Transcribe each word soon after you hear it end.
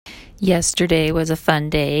Yesterday was a fun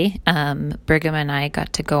day. Brigham and I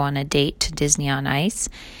got to go on a date to Disney on Ice,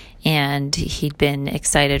 and he'd been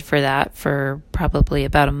excited for that for probably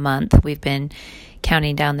about a month. We've been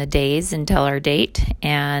counting down the days until our date,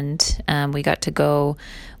 and we got to go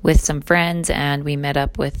with some friends, and we met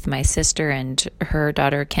up with my sister and her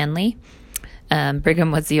daughter, Kenley.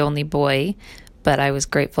 Brigham was the only boy, but I was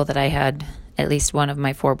grateful that I had at least one of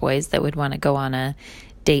my four boys that would want to go on a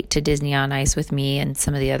date to Disney on Ice with me and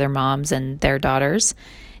some of the other moms and their daughters.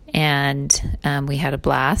 And we had a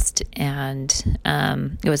blast, and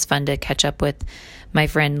it was fun to catch up with my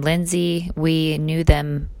friend Lindsay. We knew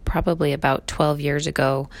them probably about 12 years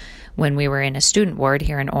ago when we were in a student ward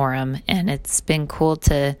here in Orem, and it's been cool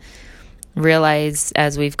to realize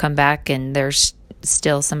as we've come back and there's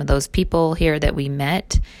still some of those people here that we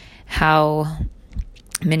met, how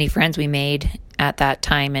many friends we made at that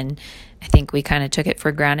time. And I think we kind of took it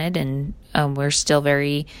for granted, and we're still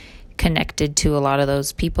very connected to a lot of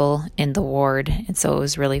those people in the ward. And so it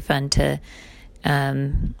was really fun to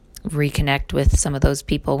reconnect with some of those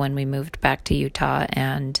people when we moved back to Utah.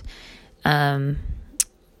 And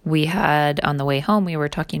we had, on the way home, we were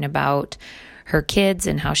talking about her kids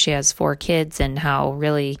and how she has four kids, and how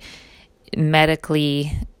really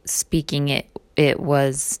medically speaking,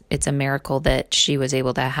 it's a miracle that she was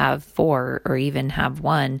able to have four or even have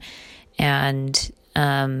one. And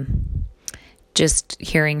just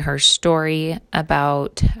hearing her story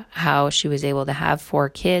about how she was able to have four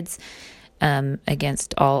kids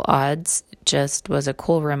against all odds just was a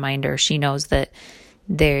cool reminder. She knows that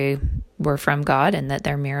they were from God and that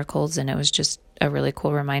they're miracles, and it was just a really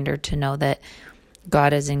cool reminder to know that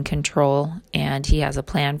God is in control and He has a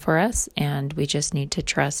plan for us, and we just need to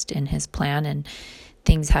trust in His plan, and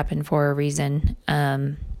things happen for a reason.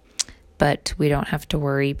 But we don't have to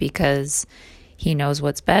worry because He knows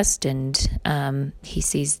what's best, and He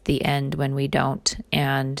sees the end when we don't.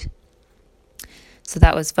 And so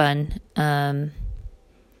that was fun. And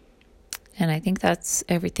I think that's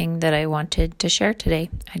everything that I wanted to share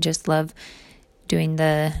today. I just love doing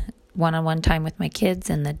the one-on-one time with my kids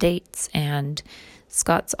and the dates, and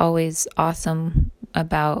Scott's always awesome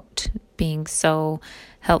about being so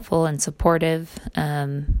helpful and supportive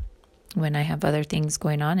when I have other things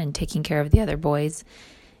going on, and taking care of the other boys.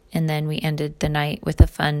 And then we ended the night with a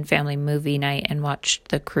fun family movie night and watched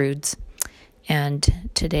The Croods. And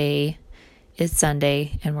today is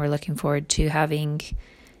Sunday, and we're looking forward to having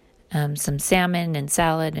some salmon and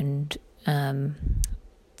salad and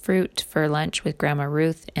fruit for lunch with Grandma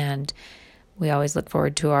Ruth. And we always look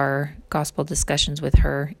forward to our gospel discussions with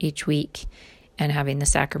her each week and having the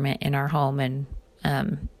sacrament in our home.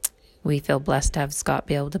 And we feel blessed to have Scott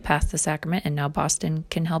be able to pass the sacrament, and now Boston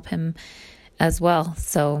can help him as well.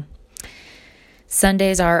 So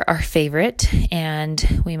Sundays are our favorite,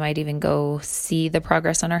 and we might even go see the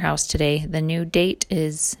progress on our house today. The new date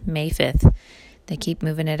is May 5th. They keep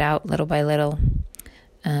moving it out little by little.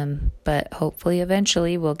 But hopefully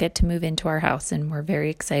eventually we'll get to move into our house, and we're very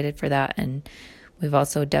excited for that. And we've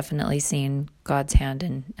also definitely seen God's hand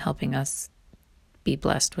in helping us be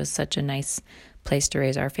blessed with such a nice place to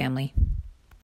raise our family.